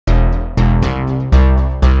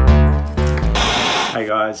Hey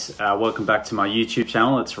guys, welcome back to my YouTube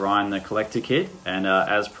channel. It's Ryan the Collector Kid, and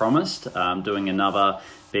as promised, I'm doing another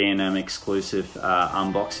B&M exclusive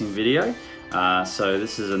unboxing video. So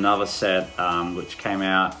this is another set which came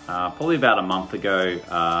out probably about a month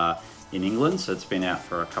ago in England, so it's been out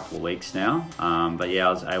for a couple of weeks now. But yeah,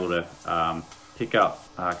 I was able to pick up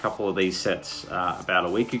a couple of these sets about a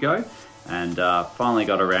week ago, and finally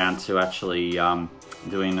got around to actually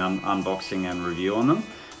doing an unboxing and review on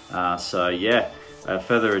them. So yeah, without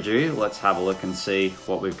further ado, let's have a look and see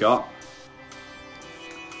what we've got.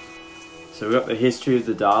 So we've got the History of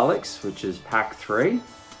the Daleks, which is pack 3,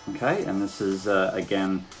 okay, and this is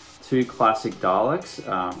again 2 classic Daleks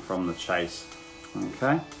from the chase,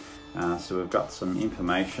 okay. So we've got some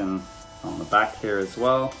information on the back here as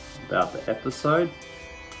well about the episode,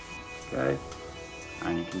 okay,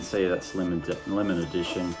 and you can see that's limited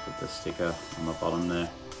edition with the sticker on the bottom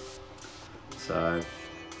there. So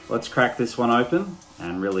let's crack this one open,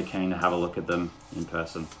 and really keen to have a look at them in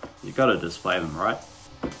person. You've got to display them, right?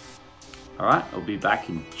 Alright, I'll be back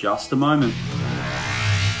in just a moment.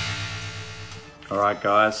 Alright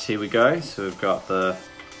guys, here we go. So we've got the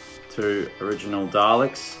 2 original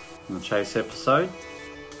Daleks in the chase episode.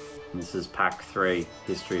 And this is pack 3,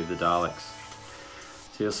 History of the Daleks.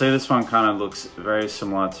 So you'll see this one kind of looks very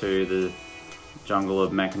similar to the Jungle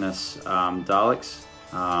of Mechanus Daleks,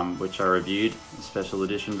 which I reviewed, the special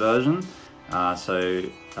edition version.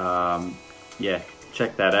 Yeah,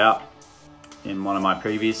 check that out in one of my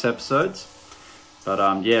previous episodes.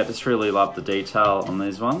 But yeah, just really love the detail on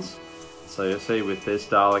these ones. So you'll see with this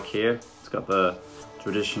Dalek here, it's got the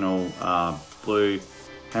traditional blue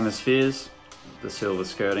hemispheres, the silver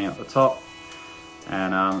skirting at the top,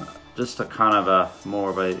 and just a kind of a more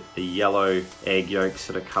of a yellow egg yolk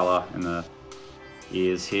sort of colour in the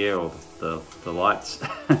ears here, or the lights.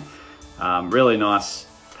 Really nice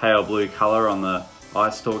pale blue colour on the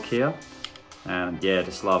eye stalk here, and yeah,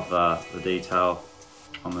 just love the detail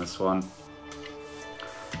on this one.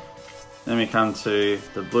 Then we come to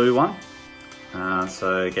the blue one.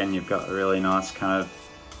 So again, you've got a really nice kind of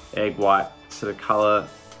egg white sort of colour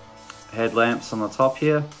headlamps on the top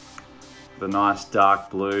here, the nice dark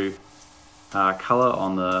blue colour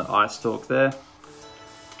on the eye stalk there,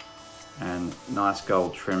 and nice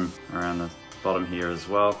gold trim around the bottom here as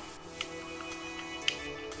well.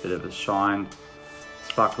 Bit of a shine,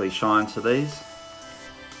 sparkly shine to these.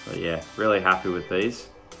 But yeah, really happy with these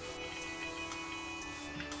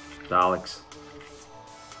Daleks.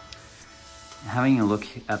 Having a look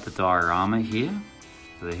at the diorama here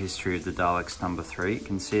for the History of the Daleks number 3, you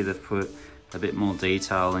can see they've put a bit more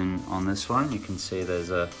detail in on this one. You can see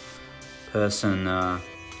there's a person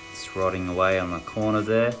just rotting away on the corner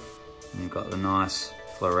there. And you've got the nice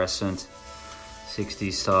fluorescent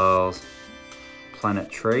 60s style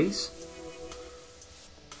planet trees.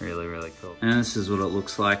 Really, really cool. And this is what it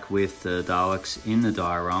looks like with the Daleks in the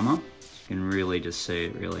diorama. You can really just see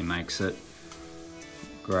it really makes it.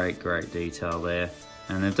 Great detail there.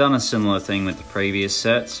 And they've done a similar thing with the previous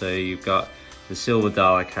set. So you've got the silver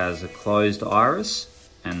Dalek has a closed iris,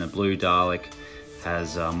 and the blue Dalek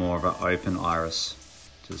has more of an open iris,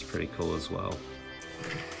 which is pretty cool as well.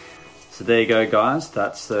 So there you go guys,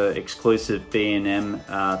 that's the exclusive B&M 2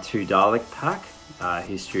 Dalek pack,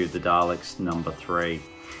 History of the Daleks number 3.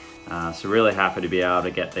 So really happy to be able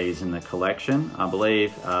to get these in the collection. I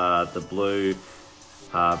believe the blue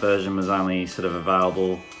version was only sort of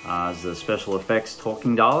available as the special effects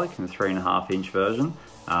talking Dalek in the 3.5-inch version.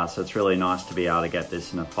 So it's really nice to be able to get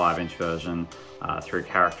this in a 5-inch version through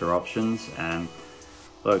character options. And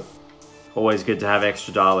look, always good to have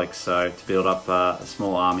extra Daleks, so to build up a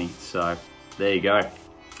small army. So there you go.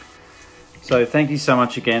 So thank you so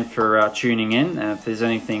much again for tuning in. And if there's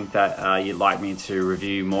anything that you'd like me to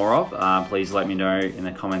review more of, please let me know in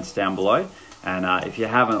the comments down below. And if you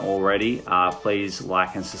haven't already, please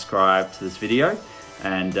like and subscribe to this video.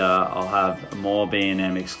 And I'll have more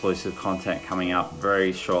B&M exclusive content coming up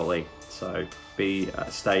very shortly. So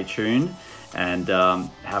stay tuned, and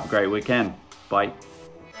have a great weekend. Bye.